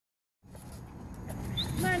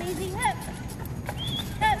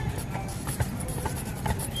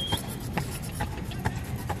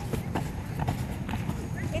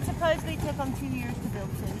them 2 years to build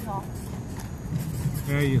City Hall.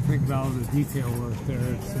 Yeah, you think about all the detail work there.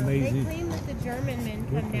 It's amazing. They claim that the German men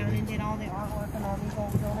come down and did all the artwork on all these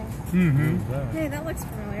old buildings. Mm-hmm. Hey, that looks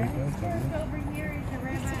familiar. First over here is the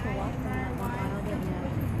Rabbi Eisenmeyer Wild.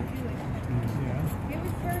 It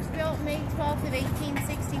was first built May 12th of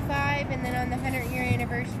 1865, and then on the 100-year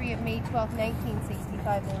anniversary of May 12th,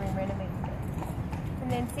 1965, they re-renovated it. And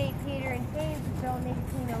then St. Peter and James was built in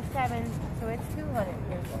 1807, so it's 200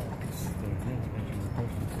 years old.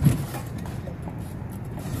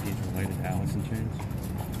 Related to Alice in Chains.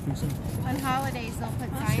 On holidays, they'll put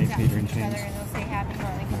signs out to each other and they'll say Happy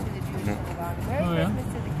Hanukkah to the Jewish synagogue. Merry Christmas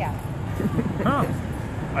to the Catholic. Oh,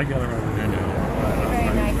 I got it right. I know. They're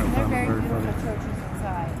very nice and they're very beautiful churches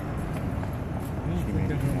inside.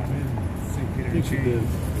 I think she did.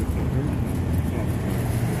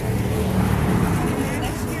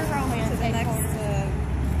 That's Pure Romance headquarters.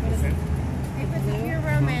 What is it? They put the Pure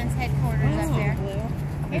Romance headquarters up there. Blue.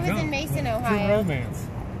 It was in Mason, True Ohio. Romance.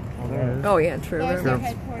 Oh, there it is. Oh yeah, true. There's their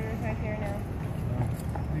headquarters right there now.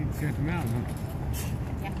 You can check them out, huh?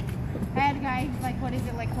 Yeah. I had a guy who's like, what is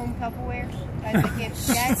it, like home Tupperware? I was like, if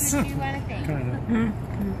that's what you want to think. Kind of.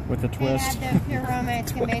 With a They twist. had the Pure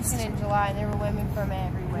Romance convention in July, and there were women from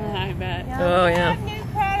everywhere. I bet. Oh, we yeah. have new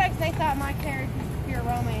products. They thought my carriage was Pure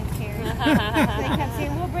Romance carriage. They kept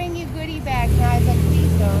saying, we'll bring you goodie bags. And I was like,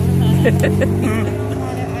 please don't. I don't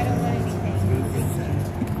want anything.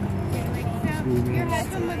 They're like, so, your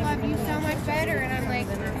husband would love you so much better. And I'm like,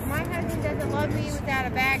 if my husband doesn't love me without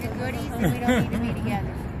a bag of goodies, then we don't need to be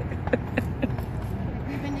together. If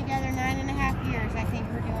we've been together 9.5 years, I think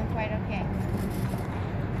we're doing quite okay.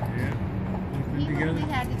 Yeah. Even Together. we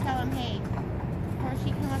had to tell him, hey, before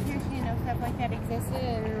she come up here, she didn't know stuff like that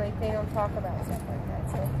existed, and like they don't talk about stuff like that.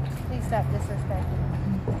 So please stop disrespecting.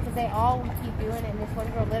 Because they all keep doing it. And this one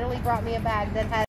girl literally brought me a bag that had